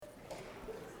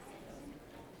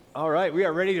All right, we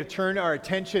are ready to turn our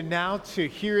attention now to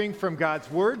hearing from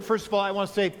God's Word. First of all, I want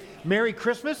to say Merry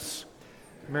Christmas.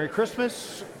 Merry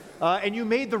Christmas. And you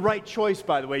made the right choice,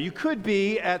 by the way. You could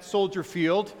be at Soldier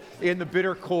Field in the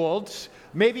bitter cold,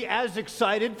 maybe as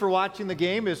excited for watching the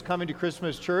game as coming to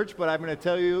Christmas church, but I'm going to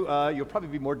tell you, you'll probably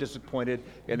be more disappointed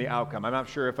in the outcome. I'm not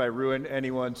sure if I ruined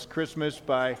anyone's Christmas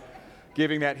by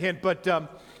giving that hint, but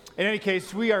in any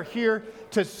case, we are here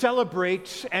to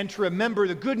celebrate and to remember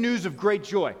the good news of great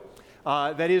joy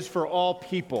that is for all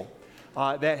people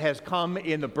that has come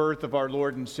in the birth of our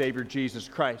Lord and Savior Jesus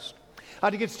Christ.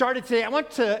 To get started today, I want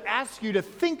to ask you to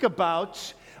think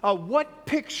about what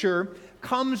picture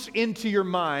comes into your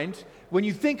mind when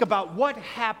you think about what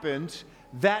happened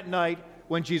that night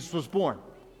when Jesus was born.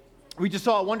 We just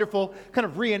saw a wonderful kind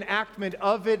of reenactment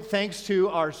of it. Thanks to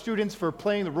our students for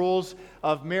playing the roles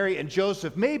of Mary and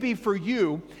Joseph. Maybe for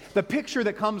you, the picture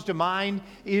that comes to mind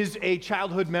is a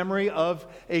childhood memory of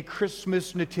a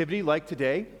Christmas nativity like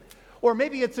today. Or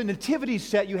maybe it's a nativity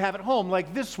set you have at home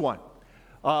like this one.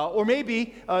 Or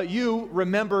maybe you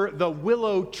remember the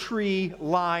willow tree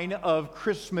line of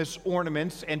Christmas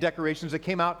ornaments and decorations that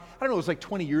came out, I don't know, it was like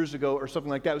 20 years ago or something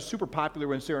like that. It was super popular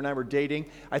when Sarah and I were dating.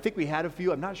 I think we had a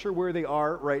few. I'm not sure where they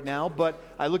are right now, but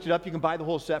I looked it up. You can buy the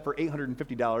whole set for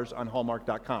 $850 on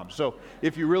Hallmark.com. So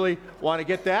if you really want to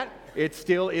get that, it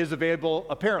still is available,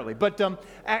 apparently. But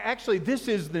actually, this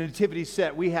is the nativity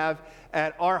set we have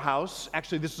at our house.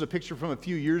 Actually, this is a picture from a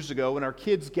few years ago when our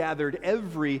kids gathered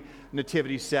every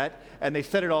nativity set, and they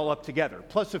set it all up together,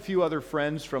 plus a few other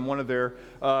friends from one of their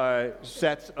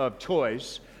sets of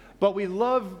toys. But we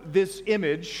love this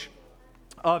image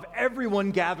of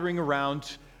everyone gathering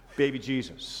around baby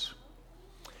Jesus.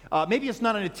 Maybe it's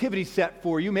not a nativity set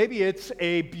for you. Maybe it's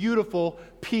a beautiful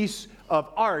piece of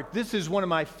art. This is one of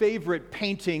my favorite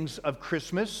paintings of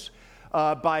Christmas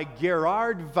by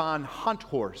Gerard von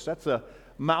Honthorst. That's a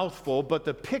mouthful, but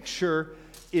the picture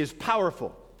is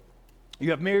powerful. You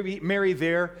have Mary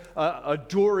there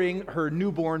adoring her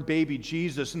newborn baby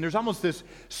Jesus, and there's almost this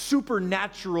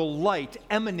supernatural light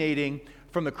emanating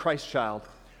from the Christ child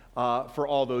for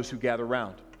all those who gather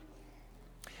around.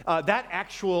 That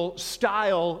actual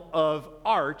style of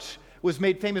art was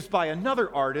made famous by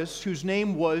another artist whose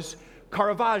name was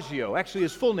Caravaggio. Actually,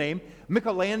 his full name,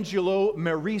 Michelangelo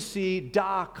Merisi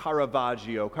da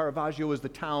Caravaggio. Caravaggio was the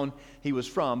town he was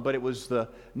from, but it was the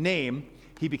name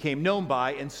he became known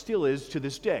by and still is to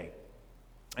this day.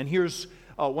 And here's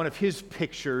one of his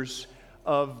pictures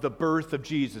of the birth of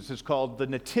Jesus. It's called The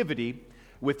Nativity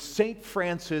with St.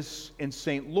 Francis and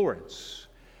St. Lawrence.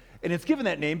 And it's given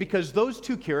that name because those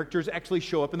two characters actually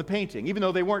show up in the painting. Even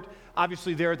though they weren't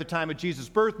obviously there at the time of Jesus'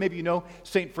 birth, maybe you know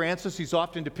St. Francis. He's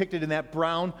often depicted in that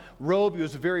brown robe. He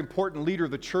was a very important leader of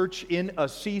the church in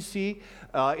Assisi,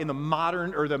 in the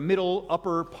modern or the middle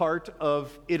upper part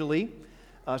of Italy.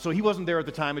 So he wasn't there at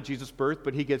the time of Jesus' birth,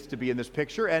 but he gets to be in this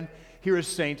picture. And here is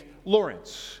St.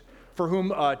 Lawrence, for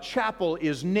whom a chapel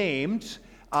is named,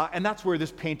 and that's where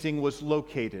this painting was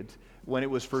located when it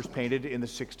was first painted in the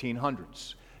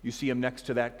 1600s. You see him next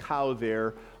to that cow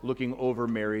there looking over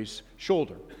Mary's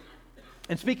shoulder.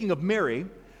 And speaking of Mary,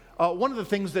 one of the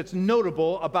things that's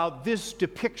notable about this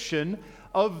depiction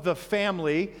of the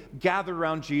family gathered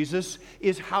around Jesus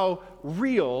is how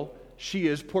real she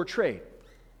is portrayed.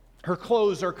 Her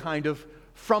clothes are kind of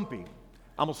frumpy,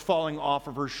 almost falling off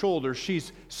of her shoulders.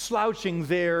 She's slouching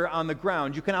there on the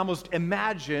ground. You can almost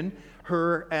imagine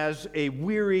her as a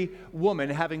weary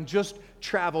woman having just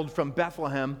traveled from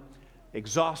Bethlehem,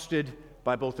 exhausted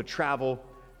by both the travel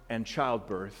and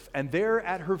childbirth. And there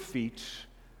at her feet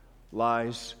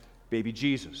lies baby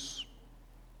Jesus.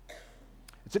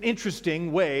 It's an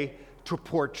interesting way to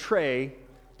portray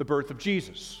the birth of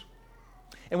Jesus.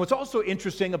 And what's also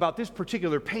interesting about this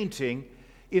particular painting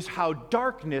is how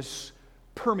darkness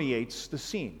permeates the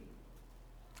scene.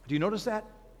 Do you notice that?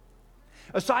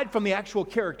 Aside from the actual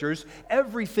characters,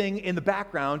 everything in the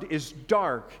background is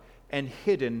dark and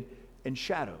hidden in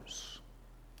shadows.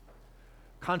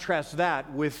 Contrast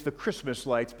that with the Christmas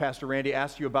lights Pastor Randy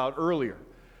asked you about earlier.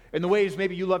 In the ways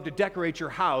maybe you love to decorate your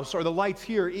house, or the lights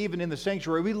here even in the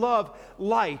sanctuary. We love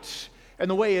light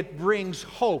and the way it brings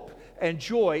hope and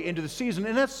joy into the season,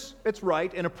 and it's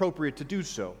right and appropriate to do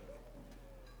so.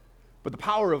 But the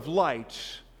power of light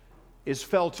is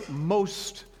felt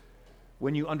most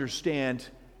when you understand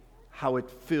how it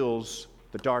fills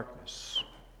the darkness.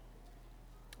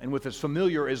 And with as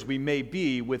familiar as we may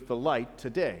be with the light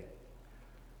today,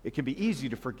 it can be easy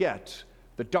to forget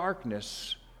the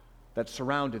darkness that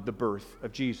surrounded the birth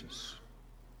of Jesus.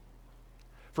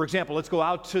 For example, let's go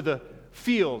out to the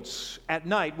fields at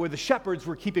night where the shepherds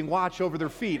were keeping watch over their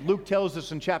feet. Luke tells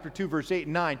us in chapter 2, verse 8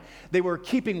 and 9, they were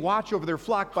keeping watch over their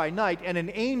flock by night, and an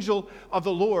angel of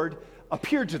the Lord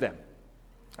appeared to them,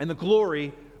 and the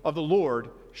glory of the Lord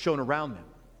shone around them.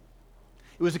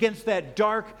 It was against that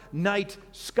dark night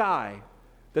sky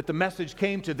that the message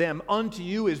came to them, "Unto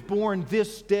you is born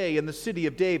this day in the city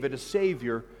of David a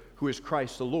Savior who is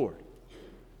Christ the Lord."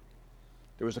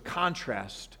 There was a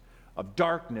contrast of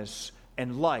darkness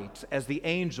and light as the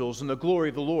angels and the glory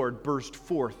of the Lord burst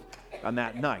forth on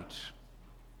that night.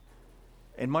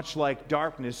 And much like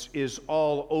darkness is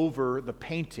all over the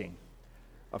painting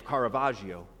of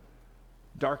Caravaggio,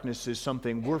 darkness is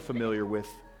something we're familiar with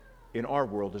in our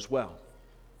world as well.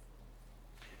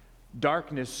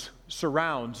 Darkness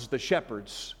surrounds the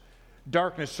shepherds.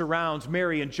 Darkness surrounds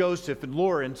Mary and Joseph and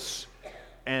Lawrence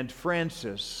and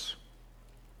Francis.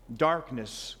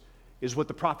 Darkness is what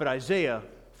the prophet Isaiah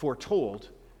foretold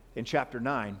in chapter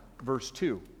 9, verse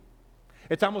 2.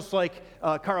 It's almost like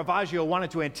Caravaggio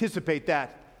wanted to anticipate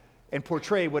that and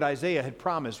portray what Isaiah had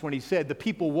promised when he said, "The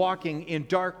people walking in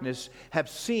darkness have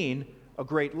seen a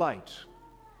great light.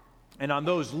 And on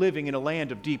those living in a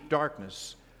land of deep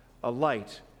darkness, a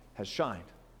light has shined."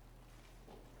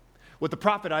 What the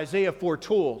prophet Isaiah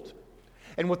foretold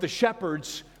and what the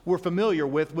shepherds were familiar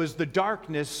with was the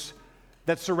darkness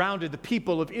that surrounded the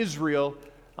people of Israel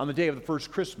on the day of the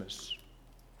first Christmas.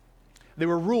 They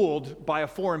were ruled by a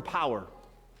foreign power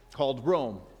called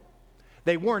Rome.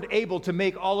 They weren't able to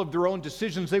make all of their own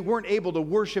decisions. They weren't able to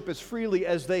worship as freely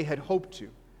as they had hoped to.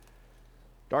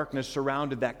 Darkness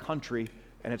surrounded that country,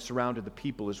 and it surrounded the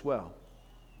people as well.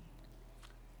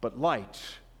 But light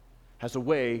has a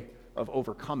way of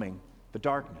overcoming the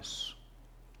darkness.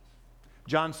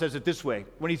 John says it this way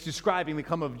when he's describing the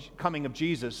coming of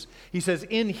Jesus. He says,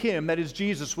 "In him," that is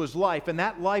Jesus, "was life, and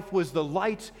that life was the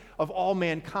light of all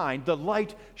mankind. The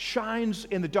light shines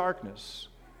in the darkness,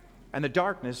 and the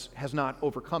darkness has not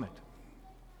overcome it."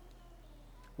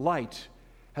 Light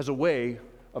has a way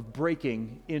of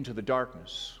breaking into the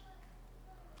darkness.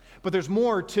 But there's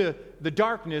more to the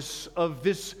darkness of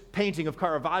this painting of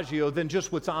Caravaggio than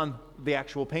just what's on the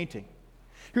actual painting.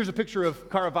 Here's a picture of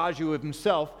Caravaggio of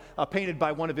himself, painted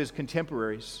by one of his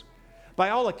contemporaries. By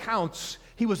all accounts,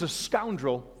 he was a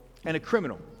scoundrel and a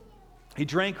criminal. He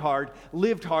drank hard,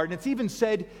 lived hard, and it's even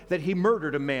said that he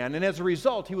murdered a man. And as a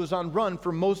result, he was on run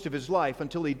for most of his life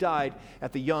until he died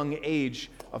at the young age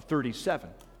of 37.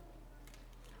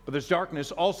 But there's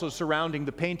darkness also surrounding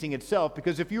the painting itself,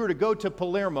 because if you were to go to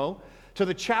Palermo, to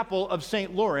the chapel of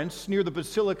St. Lawrence near the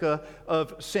Basilica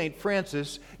of St.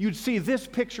 Francis, you'd see this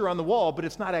picture on the wall, but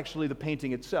it's not actually the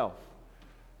painting itself.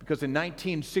 Because in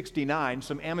 1969,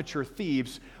 some amateur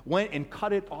thieves went and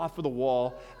cut it off of the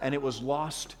wall, and it was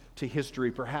lost to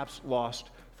history, perhaps lost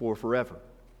for forever.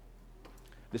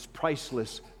 This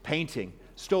priceless painting,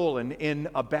 stolen in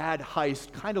a bad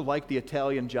heist, kind of like the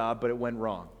Italian Job, but it went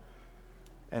wrong,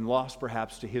 and lost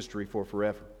perhaps to history for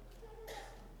forever.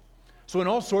 So in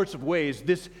all sorts of ways,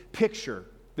 this picture,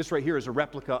 this right here is a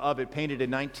replica of it, painted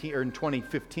in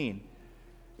 2015.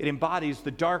 It embodies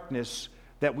the darkness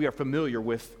that we are familiar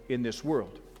with in this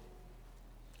world.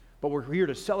 But what we're here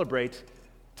to celebrate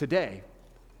today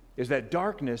is that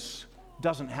darkness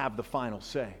doesn't have the final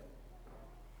say.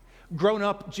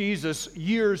 Grown-up Jesus,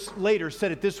 years later,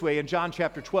 said it this way in John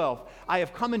chapter 12, "I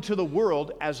have come into the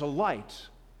world as a light,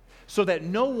 so that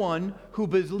no one who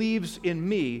believes in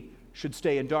me should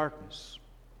stay in darkness."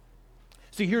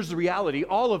 See, here's the reality.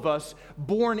 All of us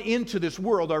born into this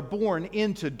world are born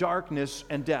into darkness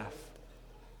and death.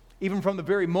 Even from the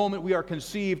very moment we are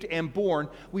conceived and born,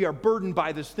 we are burdened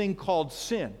by this thing called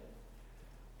sin,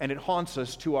 and it haunts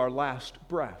us to our last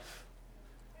breath.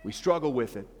 We struggle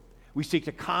with it. We seek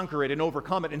to conquer it and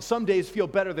overcome it, and some days feel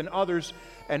better than others,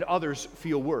 and others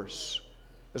feel worse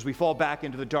as we fall back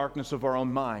into the darkness of our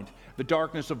own mind, the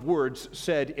darkness of words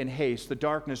said in haste, the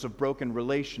darkness of broken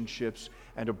relationships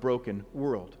and a broken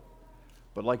world.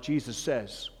 But like Jesus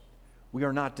says, we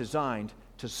are not designed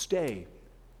to stay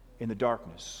in the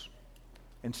darkness.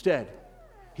 Instead,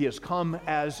 he has come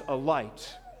as a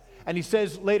light. And he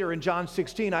says later in John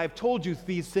 16, "I have told you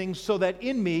these things so that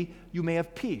in me you may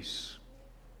have peace."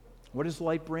 What does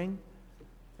light bring?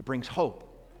 It brings hope,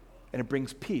 and it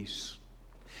brings peace.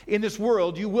 In this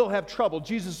world, you will have trouble.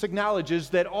 Jesus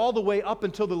acknowledges that all the way up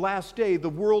until the last day, the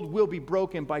world will be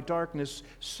broken by darkness,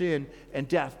 sin, and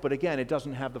death. But again, it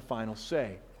doesn't have the final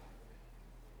say.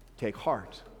 Take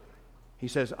heart. He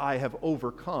says, "I have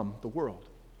overcome the world."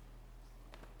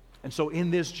 And so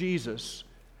in this Jesus,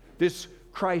 this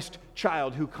Christ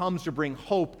child who comes to bring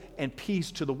hope and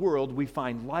peace to the world, we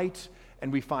find light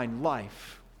and we find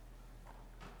life.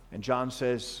 And John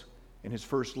says in his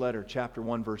first letter, chapter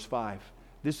 1, verse 5,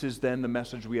 "This is then the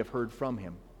message we have heard from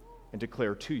him and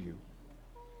declare to you.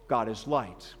 God is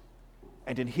light,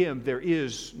 and in him there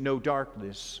is no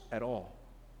darkness at all."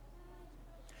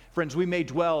 Friends, we may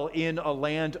dwell in a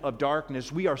land of darkness.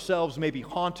 We ourselves may be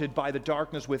haunted by the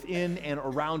darkness within and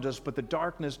around us, but the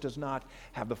darkness does not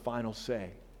have the final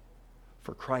say.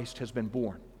 For Christ has been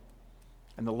born,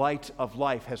 and the light of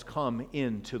life has come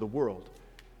into the world.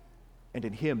 And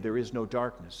in him there is no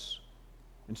darkness.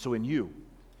 And so in you,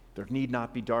 there need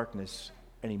not be darkness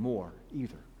anymore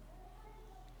either.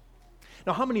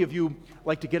 Now, how many of you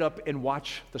like to get up and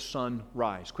watch the sun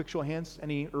rise? Quick show of hands.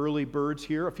 Any early birds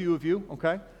here? A few of you,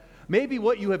 okay? Maybe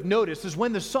what you have noticed is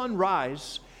when the sun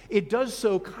rises, it does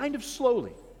so kind of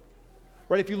slowly.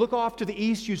 Right? If you look off to the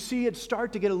east, you see it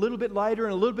start to get a little bit lighter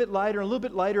and a little bit lighter and a little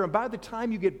bit lighter, and by the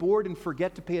time you get bored and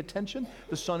forget to pay attention,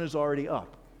 the sun is already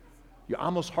up. You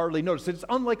almost hardly notice it. It's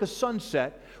unlike a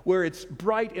sunset where it's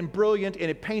bright and brilliant and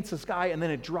it paints the sky and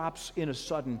then it drops in a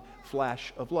sudden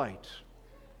flash of light.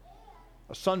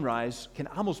 A sunrise can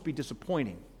almost be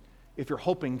disappointing if you're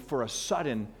hoping for a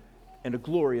sudden and a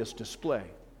glorious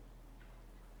display.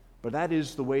 But that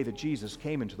is the way that Jesus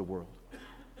came into the world.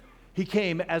 He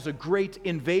came as a great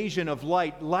invasion of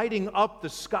light, lighting up the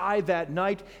sky that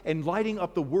night and lighting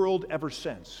up the world ever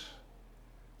since.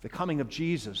 The coming of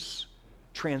Jesus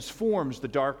transforms the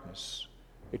darkness.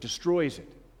 It destroys it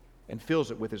and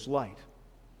fills it with his light.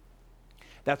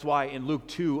 That's why in Luke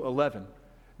 2:11,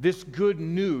 this good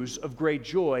news of great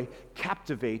joy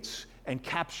captivates and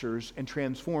captures and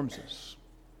transforms us.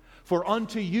 "For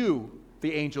unto you,"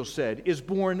 the angel said, "is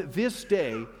born this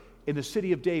day in the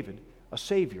city of David a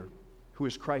Savior who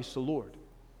is Christ the Lord."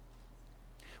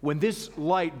 When this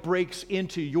light breaks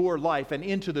into your life and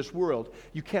into this world,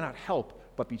 you cannot help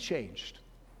but be changed.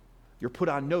 You're put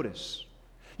on notice.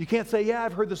 You can't say, "Yeah,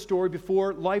 I've heard the story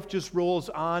before. Life just rolls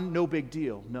on. No big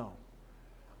deal." No.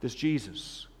 This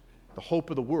Jesus, the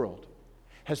hope of the world,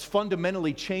 has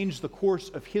fundamentally changed the course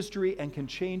of history and can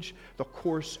change the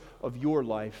course of your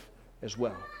life as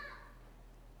well.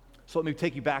 So let me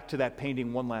take you back to that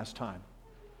painting one last time.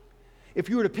 If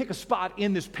you were to pick a spot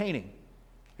in this painting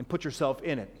and put yourself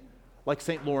in it, like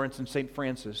St. Lawrence and St.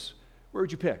 Francis, where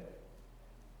would you pick?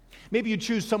 Maybe you'd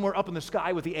choose somewhere up in the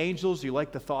sky with the angels. You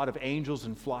like the thought of angels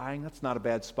and flying. That's not a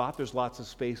bad spot. There's lots of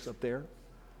space up there.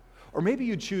 Or maybe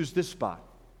you'd choose this spot,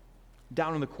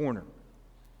 down in the corner,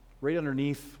 right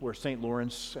underneath where St.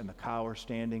 Lawrence and the cow are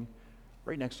standing,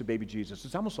 right next to baby Jesus.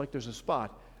 It's almost like there's a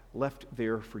spot left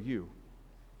there for you.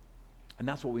 And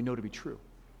that's what we know to be true.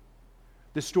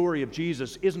 The story of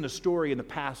Jesus isn't a story in the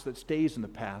past that stays in the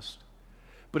past,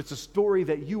 but it's a story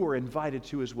that you are invited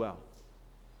to as well.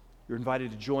 You're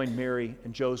invited to join Mary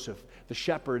and Joseph, the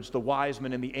shepherds, the wise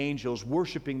men, and the angels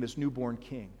worshiping this newborn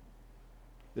king,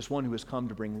 this one who has come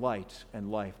to bring light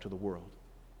and life to the world.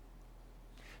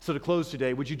 So to close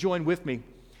today, would you join with me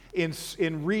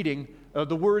in reading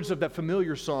the words of that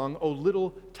familiar song, "O Little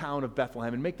Town of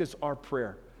Bethlehem," and make this our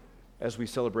prayer as we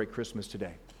celebrate Christmas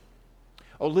today.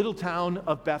 "O little town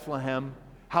of Bethlehem,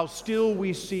 how still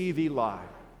we see thee lie.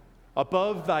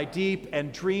 Above thy deep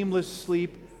and dreamless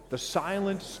sleep, the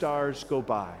silent stars go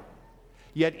by.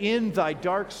 Yet in thy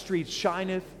dark streets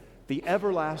shineth the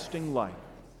everlasting light.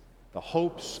 The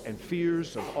hopes and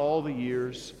fears of all the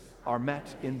years are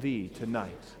met in thee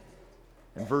tonight."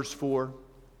 And verse 4,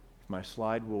 if my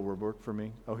slide will work for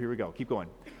me. Oh, here we go. Keep going.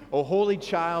 "O holy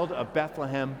child of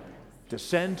Bethlehem,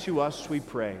 descend to us, we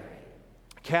pray.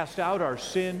 Cast out our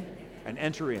sin and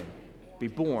enter in. Be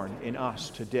born in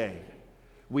us today.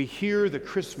 We hear the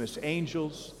Christmas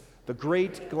angels, the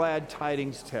great glad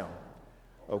tidings tell.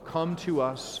 O come to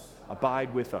us,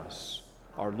 abide with us,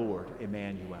 our Lord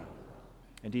Emmanuel."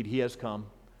 Indeed, he has come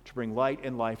to bring light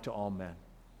and life to all men.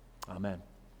 Amen.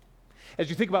 As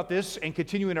you think about this and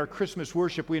continue in our Christmas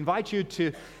worship, we invite you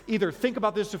to either think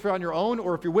about this if you're on your own,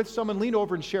 or if you're with someone, lean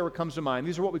over and share what comes to mind.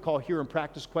 These are what we call hear and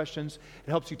practice questions. It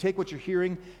helps you take what you're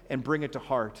hearing and bring it to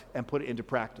heart and put it into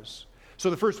practice. So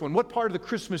the first one, what part of the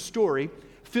Christmas story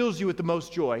fills you with the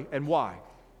most joy and why?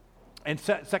 And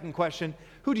second question,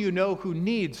 who do you know who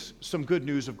needs some good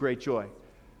news of great joy?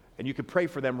 And you can pray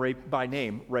for them by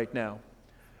name right now.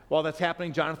 While that's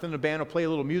happening, Jonathan and the band will play a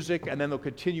little music, and then they'll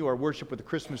continue our worship with the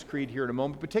Christmas Creed here in a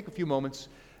moment. But take a few moments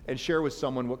and share with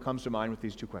someone what comes to mind with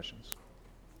these two questions.